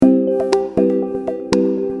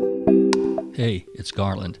Hey, it's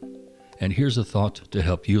Garland, and here's a thought to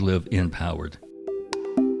help you live empowered.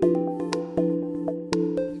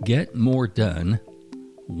 Get more done,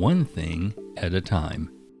 one thing at a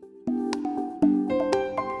time.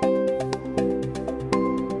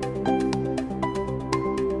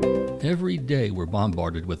 Every day we're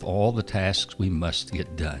bombarded with all the tasks we must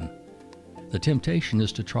get done. The temptation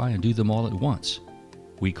is to try and do them all at once.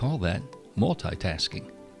 We call that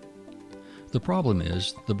multitasking. The problem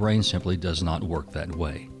is the brain simply does not work that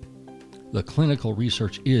way. The clinical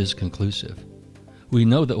research is conclusive. We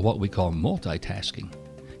know that what we call multitasking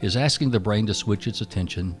is asking the brain to switch its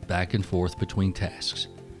attention back and forth between tasks,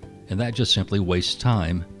 and that just simply wastes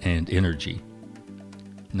time and energy.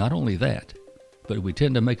 Not only that, but we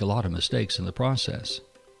tend to make a lot of mistakes in the process.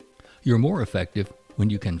 You're more effective when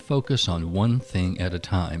you can focus on one thing at a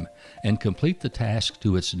time and complete the task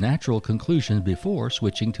to its natural conclusion before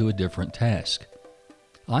switching to a different task.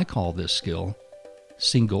 I call this skill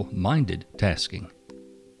single-minded tasking.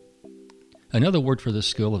 Another word for the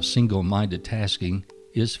skill of single-minded tasking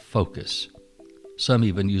is focus. Some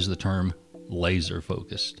even use the term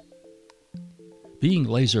laser-focused. Being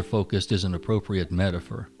laser-focused is an appropriate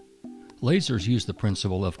metaphor. Lasers use the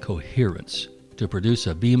principle of coherence to produce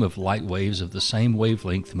a beam of light waves of the same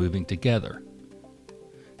wavelength moving together.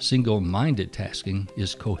 Single-minded tasking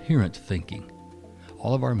is coherent thinking.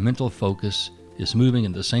 All of our mental focus is moving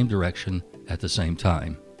in the same direction at the same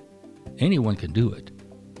time. Anyone can do it,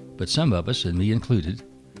 but some of us, and me included,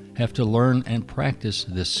 have to learn and practice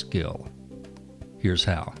this skill. Here's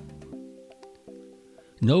how.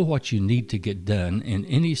 Know what you need to get done in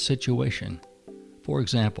any situation. For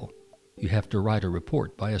example, you have to write a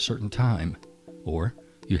report by a certain time, or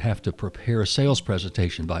you have to prepare a sales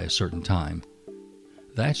presentation by a certain time.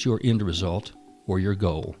 That's your end result or your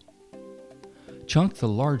goal. Chunk the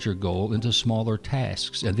larger goal into smaller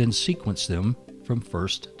tasks and then sequence them from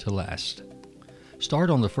first to last. Start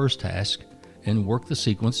on the first task and work the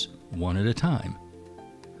sequence one at a time.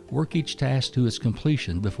 Work each task to its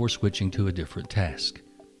completion before switching to a different task.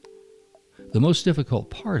 The most difficult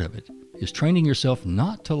part of it is training yourself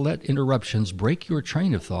not to let interruptions break your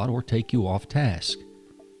train of thought or take you off task.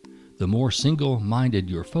 The more single-minded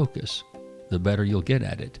your focus, the better you'll get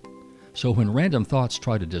at it. So when random thoughts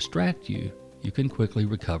try to distract you, you can quickly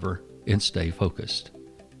recover and stay focused.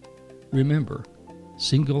 Remember,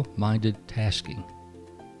 single-minded tasking.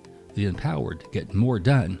 The empowered get more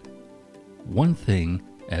done, one thing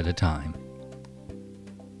at a time.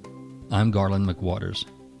 I'm Garland McWaters,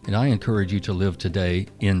 and I encourage you to live today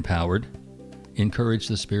empowered. Encourage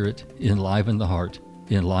the spirit, enliven the heart,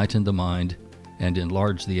 enlighten the mind, and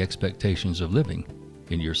enlarge the expectations of living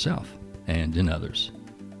in yourself and in others.